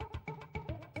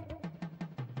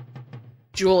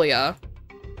 Julia.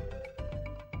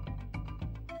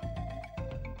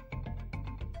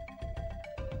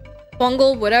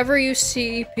 Bungle, whatever you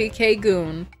see, PK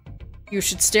Goon, you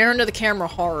should stare into the camera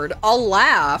hard. I'll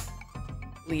laugh.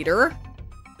 Leader?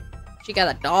 She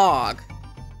got a dog.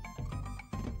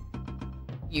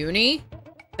 Uni?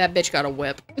 That bitch got a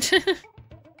whip.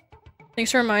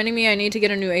 Thanks for reminding me I need to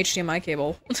get a new HDMI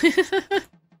cable.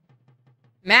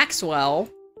 Maxwell?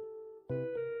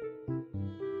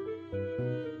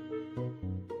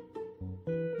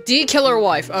 D-killer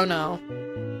wife. Oh no.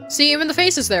 See, even the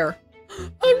face is there.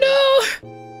 Oh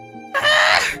no!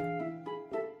 Ah!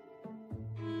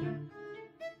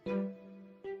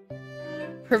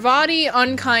 Pravati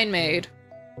unkind maid.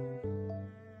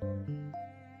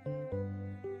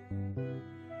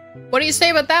 What do you say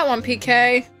about that one,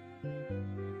 PK?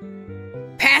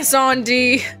 Pass on,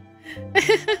 D.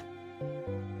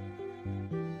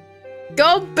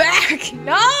 Go back!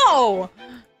 No!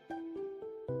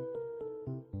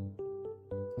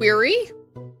 Query?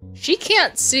 She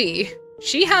can't see.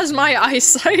 She has my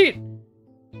eyesight.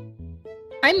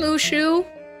 Hi, Mushu.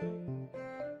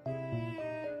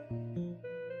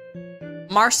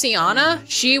 Marciana?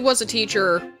 She was a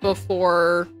teacher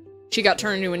before she got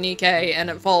turned into a NIKKE, and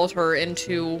it followed her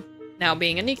into now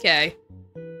being a NIKKE.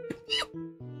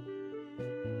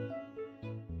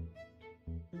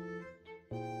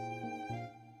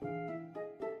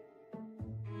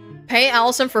 Pay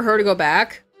Allison for her to go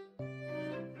back.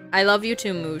 I love you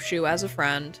too, Mushu, as a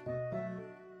friend.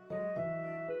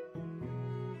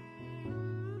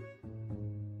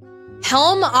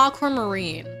 Helm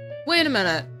Aquamarine. Wait a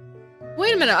minute.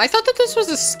 Wait a minute, I thought that this was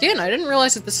a skin. I didn't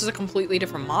realize that this is a completely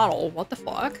different model. What the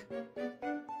fuck?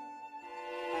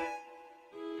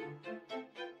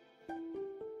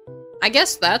 I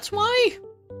guess that's why?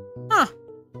 Huh.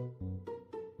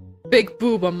 Big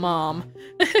booba mom.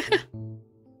 I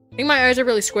think my eyes are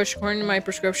really squished according to my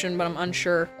prescription, but I'm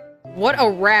unsure. What a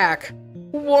rack.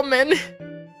 Woman.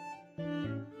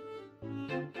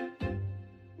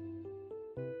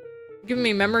 Giving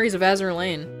me memories of Azur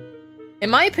Lane. In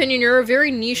my opinion, you're a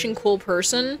very niche and cool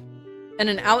person, and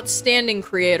an outstanding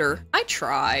creator. I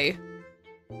try.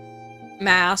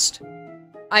 Mast.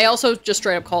 I also just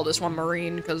straight up call this one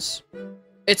Marine, because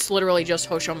it's literally just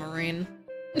Hosho Marine.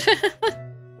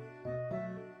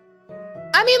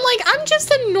 I mean, like, I'm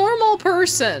just a normal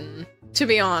person, to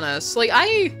be honest. Like,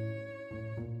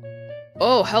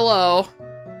 Oh, hello.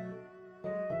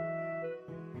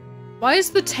 Why is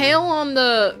the tail on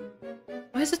the...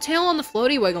 Why is the tail on the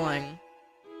floaty wiggling?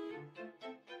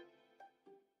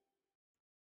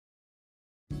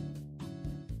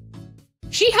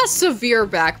 She has severe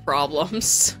back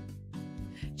problems.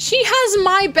 She has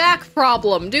my back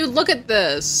problem. Dude, look at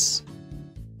this.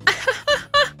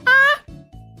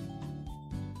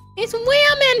 It's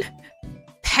women!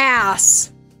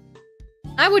 Pass.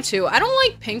 I would too. I don't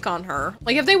like pink on her.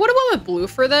 Like, if they would have went with blue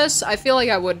for this, I feel like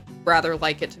I would rather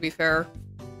like it, to be fair.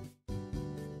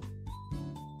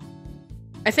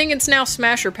 I think it's now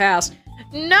smash or pass.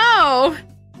 No!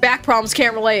 Back problems,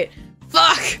 can't relate.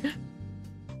 Fuck!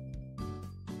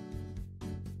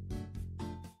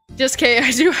 Just kidding, I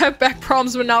do have back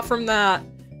problems, but not from that.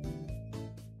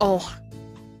 Oh.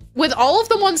 With all of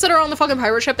the ones that are on the fucking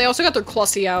pirate ship, they also got their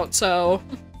Clussy out, so...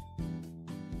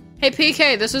 Hey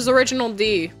PK, this is original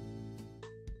D.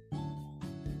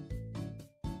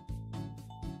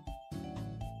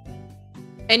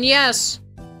 And yes,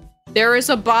 there is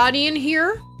a body in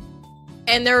here,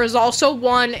 and there is also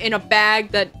one in a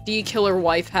bag that D Killer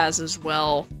Wife has as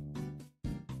well.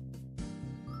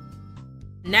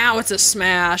 Now it's a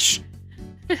smash.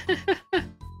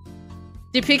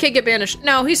 Did PK get banished?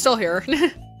 No, he's still here.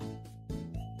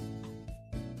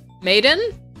 Maiden?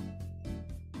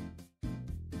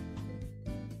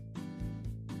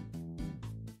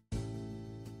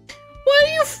 Why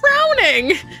are you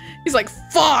frowning? He's like,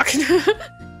 fuck!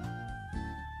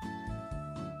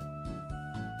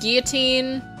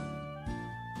 Guillotine.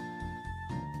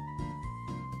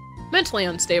 Mentally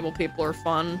unstable people are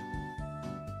fun.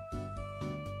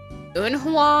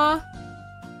 Eunhwa.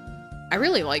 I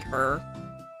really like her.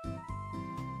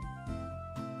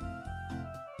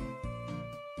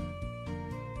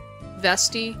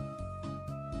 Vesti.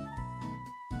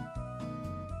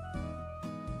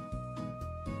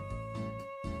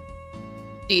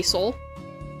 Diesel.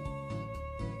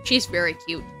 She's very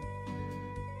cute.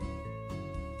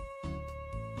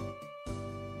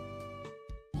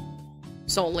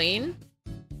 Solene.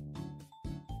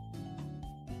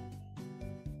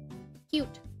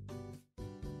 Cute.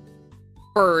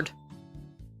 Bird.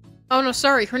 Oh no,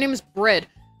 sorry, her name is Bread.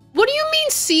 What do you mean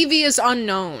CV is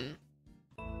unknown?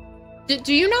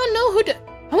 Do you not know who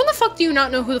how in the fuck do you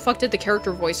not know who the fuck did the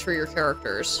character voice for your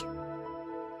characters?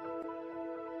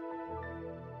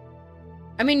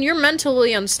 I mean, you're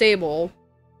mentally unstable.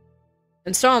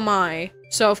 And so am I.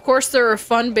 So of course there are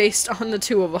fun based on the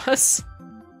two of us.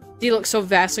 Dee looks so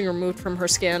vastly removed from her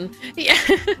skin. Yeah.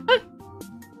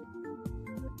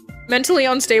 Mentally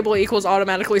unstable equals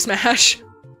automatically smash.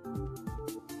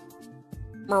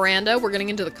 Miranda, we're getting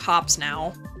into the cops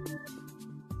now.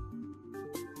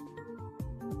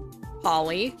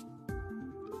 Polly.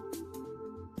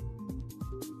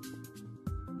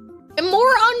 And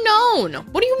more unknown!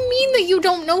 What do you mean that you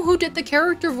don't know who did the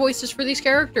character voices for these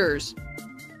characters?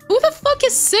 Who the fuck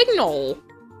is Signal?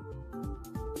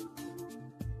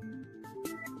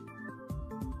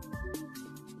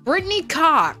 Brittany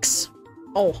Cox.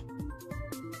 Oh.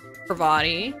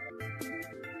 Pravati.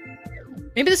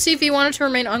 Maybe the CV wanted to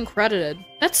remain uncredited.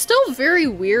 That's still very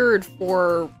weird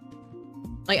for,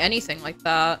 like, anything like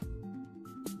that.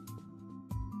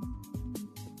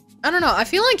 I don't know, I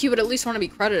feel like you would at least want to be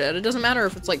credited. It doesn't matter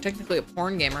if it's, like, technically a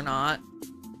porn game or not.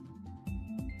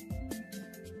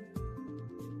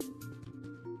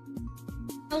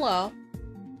 Hello.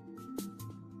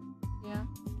 Yeah.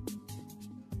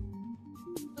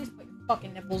 Please put your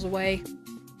fucking nipples away.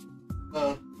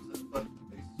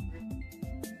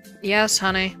 Yes,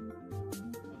 honey.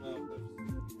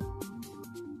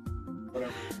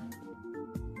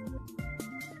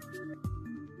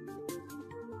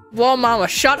 Whoa, mama,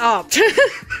 shut up!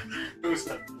 Who's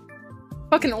that?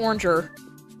 Fucking Oranger.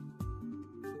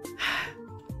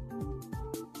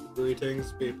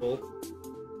 Greetings, people.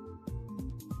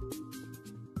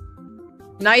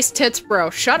 Nice tits, bro.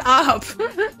 Shut up!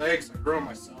 Thanks, I grew 'em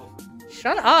myself.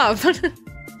 Shut up!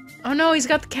 Oh no, he's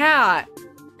got the cat.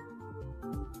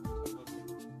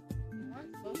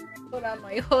 Put on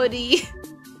my hoodie.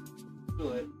 Do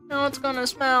it. No, it's gonna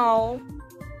smell.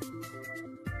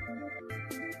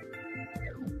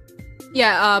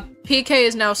 Yeah, PK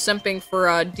is now simping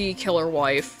for, D Killer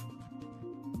Wife.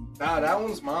 Nah, that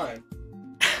one's mine.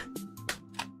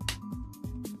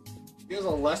 He has a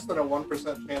less than a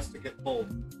 1% chance to get pulled.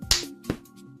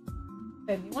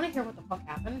 Babe, you wanna hear what the fuck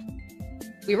happened?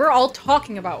 We were all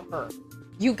talking about her.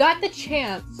 You got the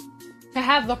chance to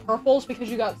have the purples because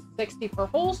you got 60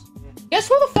 purples? Guess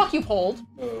who the fuck you pulled?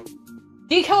 Who?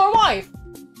 D Killer Wife!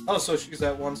 Oh, so she's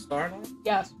at 1 star now?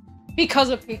 Yes. Because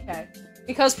of PK.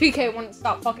 Because PK wouldn't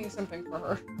stop fucking simping for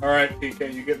her. Alright,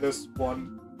 PK, you get this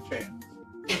one chance.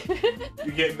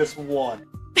 You get this one.